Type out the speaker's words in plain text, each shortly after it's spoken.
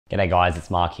G'day guys, it's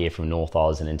Mark here from North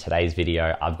Oz, and in today's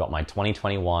video I've got my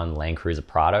 2021 LandCruiser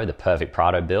Prado, the perfect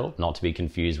Prado build, not to be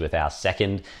confused with our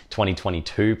second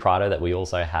 2022 Prado that we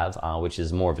also have, which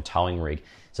is more of a towing rig.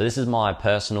 So this is my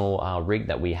personal rig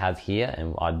that we have here,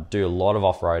 and I do a lot of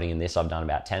off-roading in this. I've done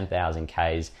about 10,000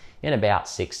 Ks in about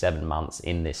 6-7 months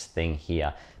in this thing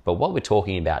here. But what we're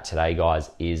talking about today, guys,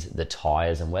 is the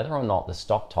tires and whether or not the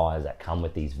stock tires that come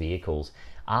with these vehicles,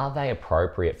 are they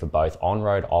appropriate for both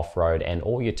on-road, off-road, and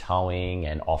all your towing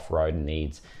and off-road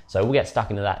needs? So we'll get stuck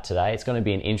into that today. It's going to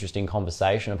be an interesting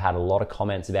conversation. I've had a lot of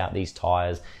comments about these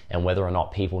tires and whether or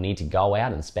not people need to go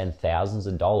out and spend thousands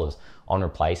of dollars on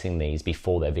replacing these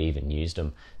before they've even used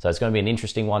them. So it's going to be an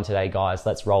interesting one today, guys.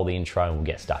 Let's roll the intro and we'll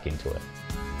get stuck into it.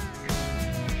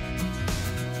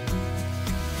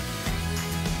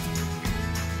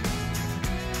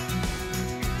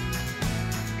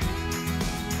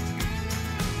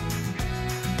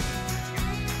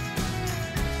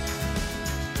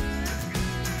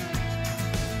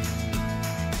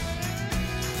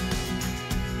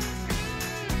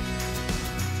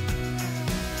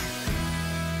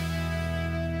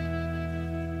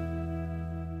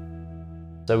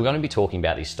 So we're going to be talking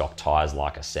about these stock tires,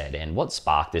 like I said, and what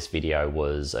sparked this video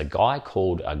was a guy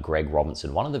called Greg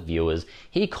Robinson, one of the viewers.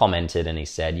 He commented and he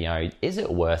said, you know, is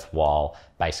it worthwhile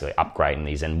basically upgrading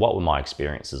these, and what were my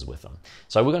experiences with them?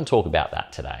 So we're going to talk about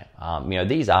that today. You know,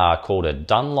 these are called a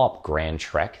Dunlop Grand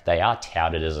Trek. They are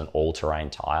touted as an all-terrain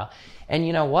tire. And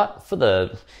you know what, for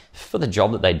the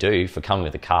job that they do for coming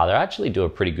with a car, they actually do a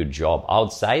pretty good job. I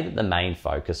would say that the main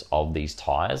focus of these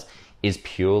tires is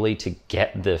purely to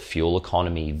get the fuel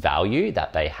economy value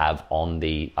that they have on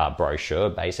the brochure,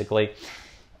 basically.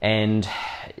 And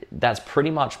that's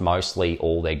pretty much mostly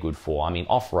all they're good for. I mean,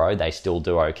 off-road, they still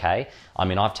do okay. I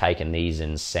mean, I've taken these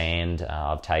in sand,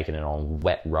 I've taken it on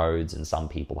wet roads, and some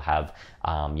people have,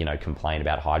 you know, complained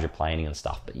about hydroplaning and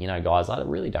stuff. But, you know, guys, I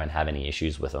really don't have any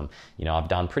issues with them. You know, I've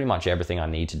done pretty much everything I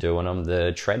need to do on them.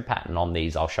 The tread pattern on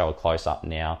these, I'll show a close-up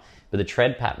now. But the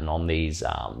tread pattern on these,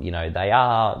 you know, they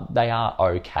are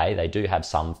okay. They do have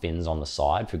some fins on the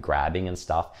side for grabbing and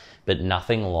stuff, but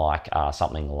nothing like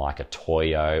something like a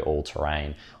Toyo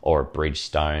all-terrain or a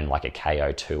Bridgestone like a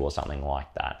KO2 or something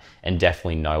like that, and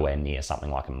definitely nowhere near something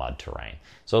like a mud terrain.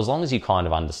 So as long as you kind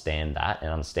of understand that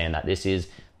and understand that this is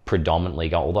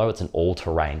predominantly, although it's an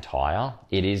all-terrain tire,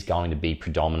 it is going to be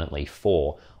predominantly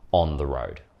for on the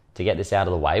road. To get this out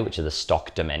of the way, which are the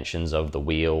stock dimensions of the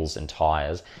wheels and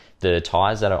tires, the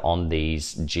tires that are on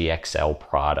these GXL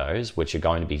Prados, which are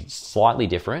going to be slightly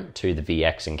different to the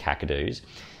VX and Kakadoos,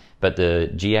 but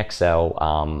the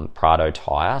GXL Prado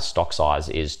tire stock size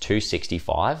is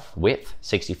 265 width,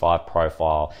 65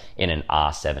 profile in an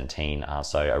R17,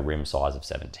 so a rim size of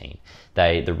 17.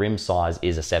 The rim size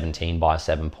is a 17 by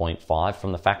 7.5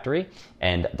 from the factory,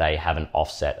 and they have an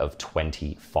offset of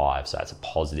 25, so that's a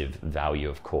positive value,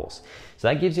 of course. So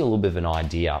that gives you a little bit of an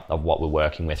idea of what we're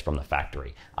working with from the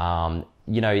factory.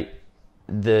 You know,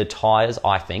 the tires,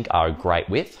 I think, are a great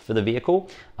width for the vehicle.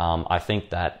 I think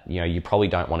that, you know, you probably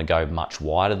don't want to go much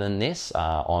wider than this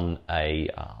on a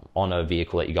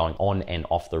vehicle that you're going on and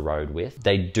off the road with.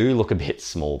 They do look a bit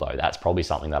small though. That's probably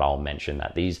something that I'll mention,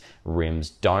 that these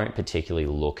rims don't particularly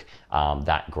look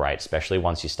that great, especially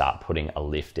once you start putting a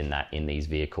lift in these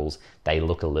vehicles. They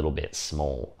look a little bit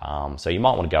small. So you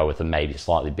might want to go with a maybe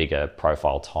slightly bigger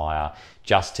profile tire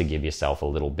just to give yourself a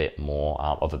little bit more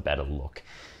of a better look.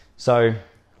 So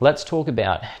let's talk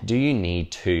about, do you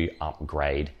need to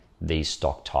upgrade these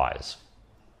stock tires?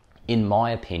 In my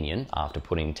opinion, after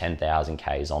putting 10,000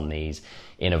 Ks on these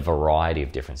in a variety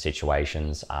of different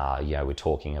situations, you know, we're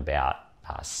talking about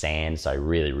sand, so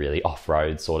really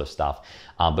off-road sort of stuff,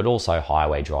 but also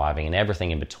highway driving and everything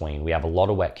in between. We have a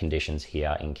lot of wet conditions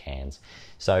here in Cairns.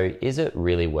 So is it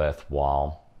really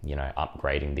worthwhile, you know,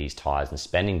 upgrading these tires and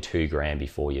spending $2,000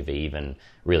 before you've even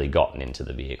really gotten into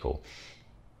the vehicle?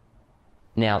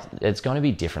 Now, it's going to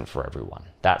be different for everyone.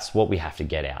 That's what we have to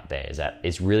get out there, is that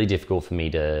it's really difficult for me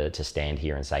to stand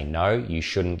here and say, no, you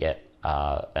shouldn't get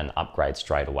an upgrade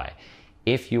straight away.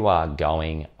 If you are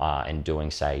going and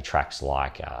doing, say, tracks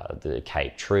like the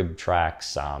Cape Trib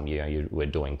tracks, you know, we're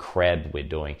doing Creb, we're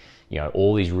doing, you know,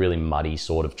 all these really muddy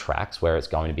sort of tracks where it's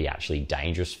going to be actually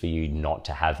dangerous for you not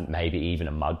to have maybe even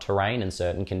a mud terrain in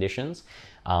certain conditions,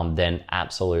 then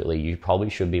absolutely you probably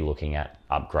should be looking at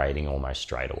upgrading almost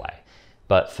straight away.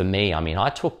 But for me, I mean, I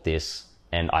took this,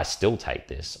 and I still take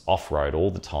this off-road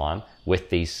all the time with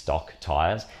these stock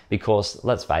tires, because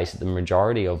let's face it, the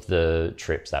majority of the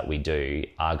trips that we do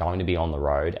are going to be on the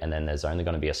road, and then there's only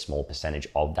going to be a small percentage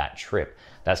of that trip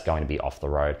that's going to be off the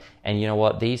road. And you know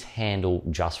what? These handle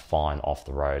just fine off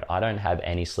the road. I don't have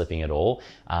any slipping at all.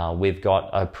 We've got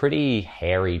a pretty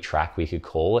hairy track, we could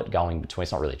call it, going between,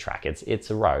 it's not really a track, it's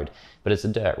a road, but it's a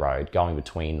dirt road going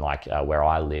between like where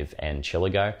I live and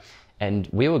Chillago. And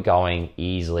we were going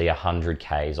easily 100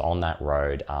 Ks on that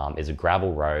road. It's a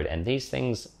gravel road, and these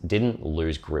things didn't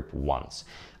lose grip once.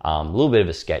 A little bit of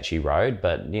a sketchy road,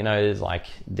 but you know, there's like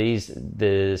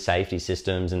the safety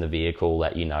systems in the vehicle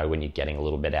let you know when you're getting a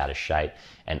little bit out of shape,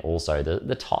 and also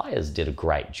the tires did a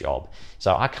great job.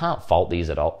 So I can't fault these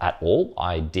at all.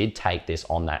 I did take this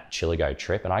on that Chillago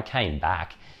trip, and I came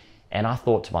back and I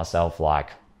thought to myself, like,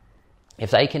 if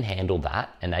they can handle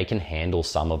that, and they can handle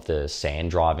some of the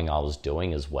sand driving I was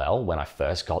doing as well when I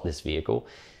first got this vehicle,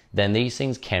 then these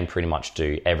things can pretty much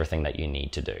do everything that you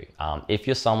need to do. If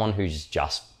you're someone who's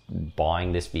just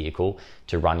buying this vehicle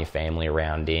to run your family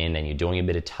around in, and you're doing a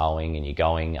bit of towing, and you're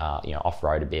going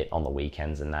off-road a bit on the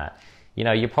weekends and that, you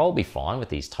know, you're probably fine with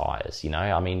these tires. You know,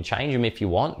 I mean, change them if you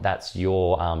want, that's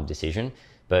your decision.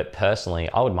 But personally,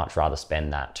 I would much rather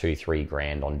spend that 2-3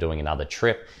 grand on doing another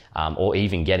trip, or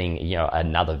even getting, you know,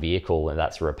 another vehicle, and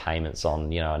that's repayments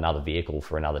on, you know, another vehicle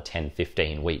for another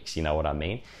 10-15 weeks, you know what I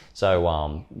mean?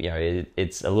 So, you know,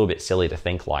 it's a little bit silly to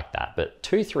think like that, but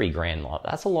 2-3 grand,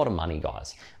 that's a lot of money,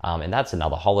 guys. And that's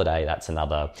another holiday, that's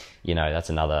another, you know, that's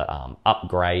another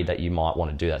upgrade that you might want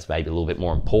to do that's maybe a little bit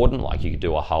more important, like you could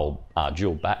do a whole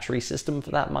dual battery system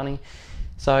for that money.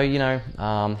 So, you know,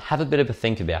 have a bit of a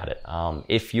think about it.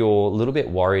 If you're a little bit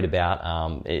worried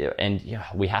about, and you know,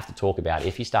 we have to talk about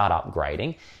if you start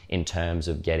upgrading in terms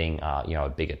of getting, you know, a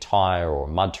bigger tire or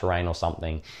mud terrain or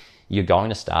something, you're going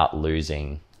to start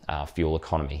losing fuel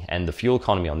economy. And the fuel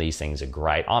economy on these things are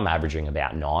great. I'm averaging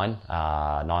about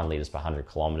 9 litres per 100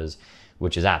 kilometres,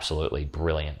 which is absolutely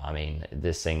brilliant. I mean,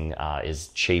 this thing is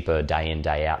cheaper day in,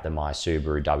 day out than my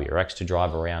Subaru WRX to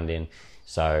drive around in.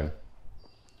 So,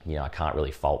 you know, I can't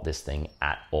really fault this thing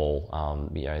at all,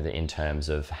 you know, in terms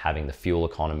of having the fuel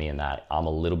economy and that. I'm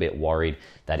a little bit worried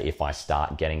that if I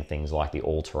start getting things like the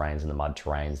all-terrains and the mud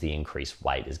terrains, the increased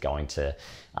weight is going to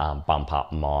bump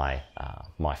up my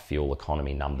my fuel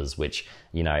economy numbers, which,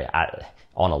 you know,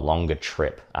 on a longer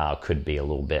trip could be a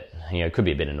little bit, you know, could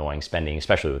be a bit annoying spending,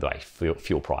 especially with the way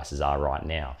fuel prices are right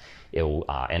now. It'll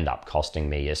end up costing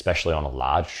me, especially on a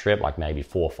large trip, like maybe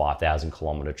 4,000 or 5,000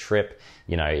 kilometer trip,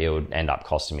 you know, it would end up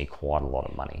costing me quite a lot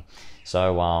of money.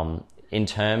 So in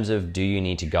terms of, do you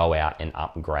need to go out and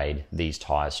upgrade these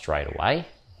tires straight away?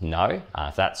 No.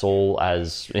 If that's all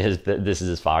this is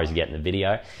as far as you get in the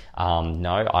video,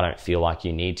 no, I don't feel like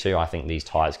you need to. I think these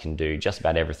tires can do just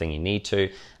about everything you need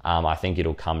to. I think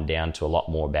it'll come down to a lot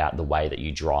more about the way that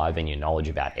you drive and your knowledge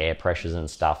about air pressures and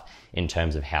stuff in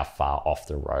terms of how far off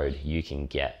the road you can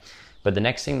get. But the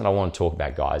next thing that I want to talk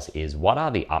about, guys, is what are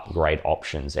the upgrade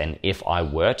options? And if I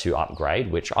were to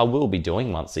upgrade, which I will be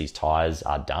doing once these tires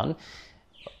are done,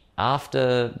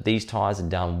 after these tires are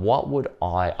done, what would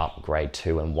I upgrade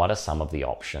to, and what are some of the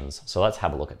options? So let's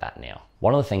have a look at that now.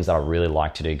 One of the things that I really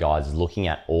like to do, guys, is looking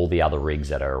at all the other rigs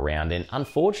that are around. And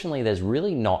unfortunately, there's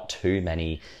really not too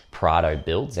many Prado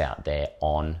builds out there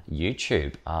on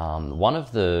YouTube. One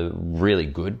of the really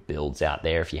good builds out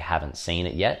there, if you haven't seen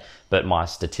it yet, but my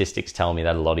statistics tell me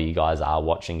that a lot of you guys are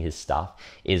watching his stuff,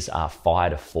 is Fire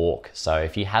to Fork. So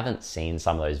if you haven't seen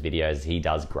some of those videos, he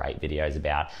does great videos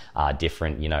about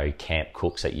different, you know, camp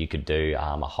cooks that you could do,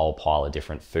 a whole pile of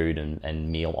different food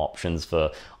and meal options for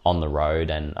on the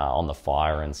road and on the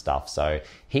fire and stuff. So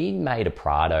he made a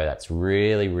Prado that's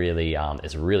really,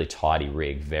 it's a really tidy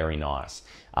rig, very nice.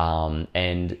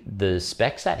 And the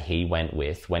specs that he went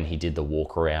with when he did the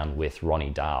walk around with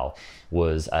Ronnie Dahl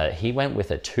was he went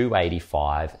with a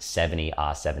 285/70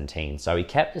 R17. So he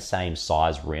kept the same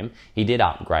size rim. He did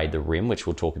upgrade the rim, which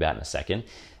we'll talk about in a second.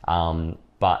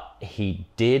 But he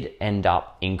did end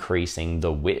up increasing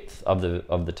the width of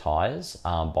the tires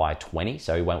by 20.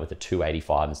 So he went with a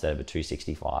 285 instead of a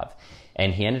 265.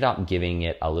 And he ended up giving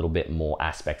it a little bit more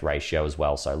aspect ratio as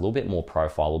well. So a little bit more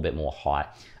profile, a little bit more height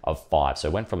of 5. So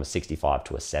it went from a 65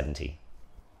 to a 70.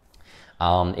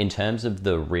 In terms of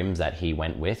the rims that he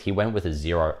went with a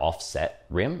 0 offset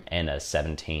rim and a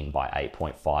 17 by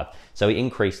 8.5. So he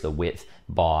increased the width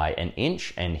by 1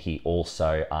 inch, and he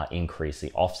also decreased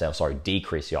the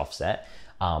offset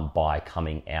by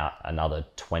coming out another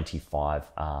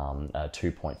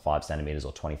 2.5 centimeters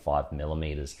or 25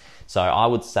 millimeters. So I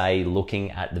would say,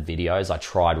 looking at the videos, I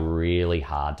tried really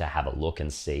hard to have a look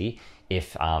and see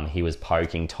if he was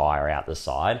poking Tyre out the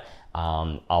side.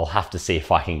 I'll have to see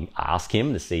if I can ask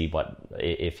him to see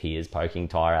if he is poking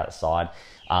tyre outside.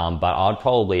 But I'd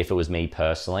probably, if it was me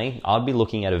personally, I'd be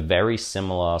looking at a very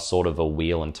similar sort of a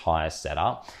wheel and tyre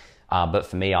setup. But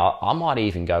for me, I might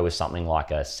even go with something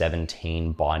like a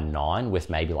 17/9 with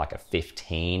maybe like a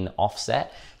 15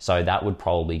 offset. So that would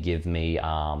probably give me,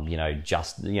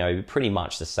 pretty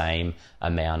much the same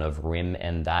amount of rim,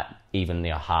 and that even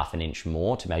half an inch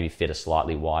more to maybe fit a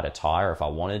slightly wider tire if I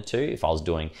wanted to, if I was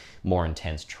doing more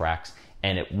intense tracks.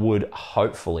 And it would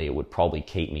probably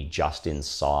keep me just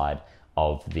inside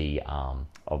of the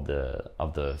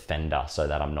fender, so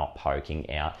that I'm not poking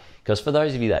out. Because for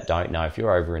those of you that don't know, if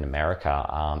you're over in America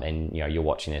and you're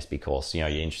watching this because you're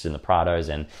interested in the Prados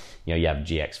and you have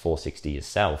GX460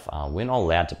 yourself, we're not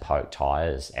allowed to poke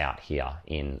tires out here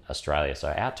in Australia. So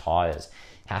our tires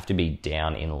have to be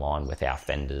down in line with our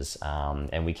fenders,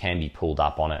 and we can be pulled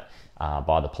up on it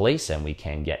by the police, and we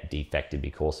can get defected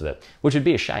because of it, which would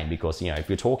be a shame, because if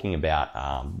you're talking about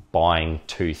buying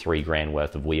 2-3 grand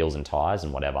worth of wheels and tires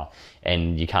and whatever,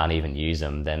 and you can't even use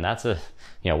them, then that's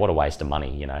what a waste of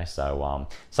money. So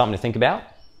something to think about.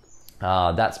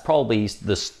 That's probably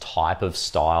this type of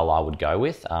style I would go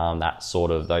with,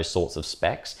 those sorts of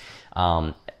specs.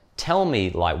 Tell me,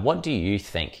 what do you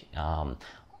think?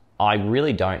 I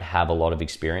really don't have a lot of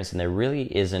experience, and there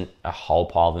really isn't a whole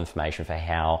pile of information for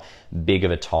how big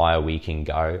of a tire we can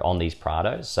go on these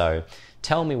Prados. So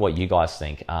tell me what you guys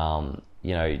think.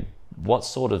 What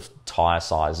sort of tire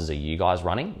sizes are you guys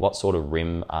running? What sort of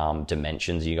rim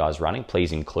dimensions are you guys running?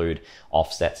 Please include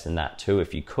offsets in that too,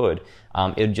 if you could.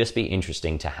 It'd just be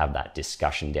interesting to have that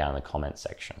discussion down in the comment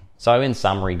section. So in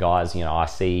summary, guys, I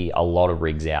see a lot of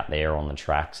rigs out there on the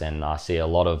tracks, and I see a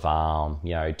lot of,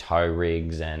 tow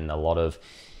rigs and a lot of,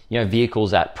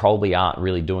 vehicles that probably aren't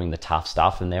really doing the tough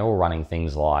stuff, and they're all running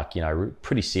things like,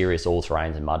 pretty serious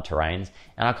all-terrains and mud terrains.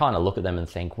 And I kind of look at them and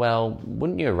think, well,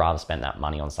 wouldn't you rather spend that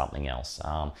money on something else?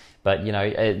 But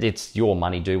it's your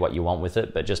money, do what you want with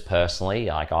it. But just personally,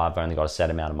 I've only got a set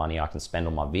amount of money I can spend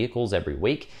on my vehicles every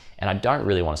week, and I don't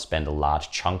really want to spend a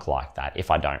large chunk like that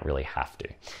if I don't really have to.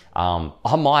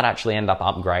 I might actually end up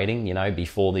upgrading,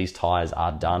 before these tires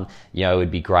are done. It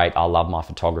would be great. I love my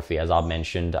photography, as I've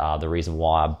mentioned. The reason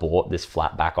why I bought this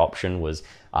flat back option was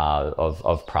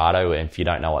of Prado. And if you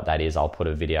don't know what that is, I'll put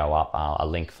a video up, a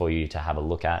link for you to have a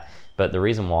look at. But the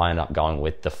reason why I ended up going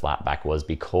with the flat back was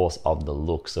because of the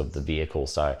looks of the vehicle.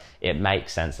 So it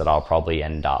makes sense that I'll probably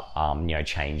end up,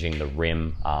 changing the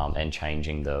rim and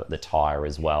changing the tire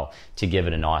as well to give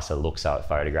it a nicer look, so it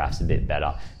photographs a bit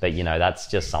better. But that's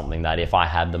just something that if I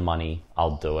had the money,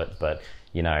 I'll do it. But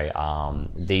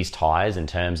these tires, in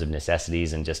terms of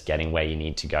necessities and just getting where you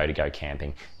need to go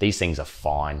camping, these things are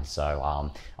fine.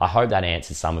 So I hope that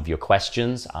answers some of your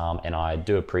questions, and I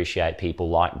do appreciate people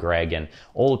like Greg and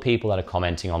all the people that are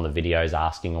commenting on the videos,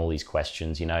 asking all these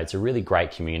questions. It's a really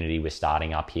great community we're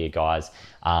starting up here, guys.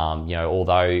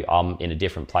 Although I'm in a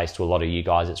different place to a lot of you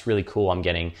guys, it's really cool. I'm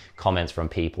getting comments from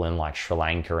people in like Sri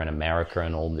Lanka and America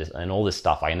and all this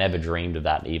stuff. I never dreamed of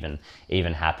that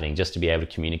even happening. Just to be able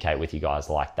to communicate with you guys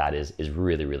like that is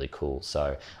really, really cool.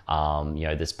 So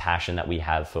this passion that we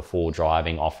have for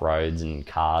driving off-roads and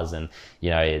cars, and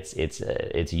it's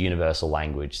a universal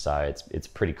language. So it's a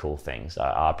pretty cool thing. So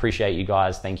I appreciate you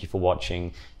guys. Thank you for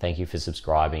watching. Thank you for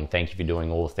subscribing. Thank you for doing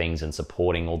all the things and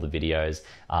supporting all the videos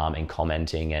and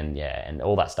commenting and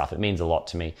all that stuff. It means a lot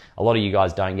to me. A lot of you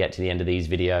guys don't get to the end of these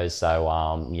videos, so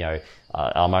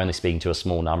I'm only speaking to a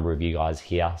small number of you guys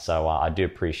here. So I do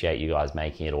appreciate you guys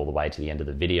making it all the way to the end of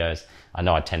the videos. I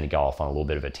know I tend to go off on a little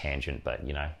bit of a tangent, but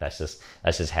that's just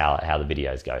how the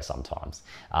videos go sometimes.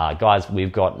 Guys,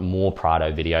 we've got more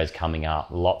Prado videos coming up,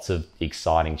 lots of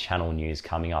exciting channel news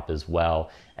coming up as well.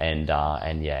 And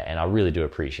I really do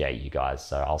appreciate you guys.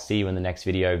 So I'll see you in the next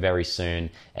video very soon,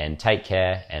 and take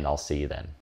care, and I'll see you then.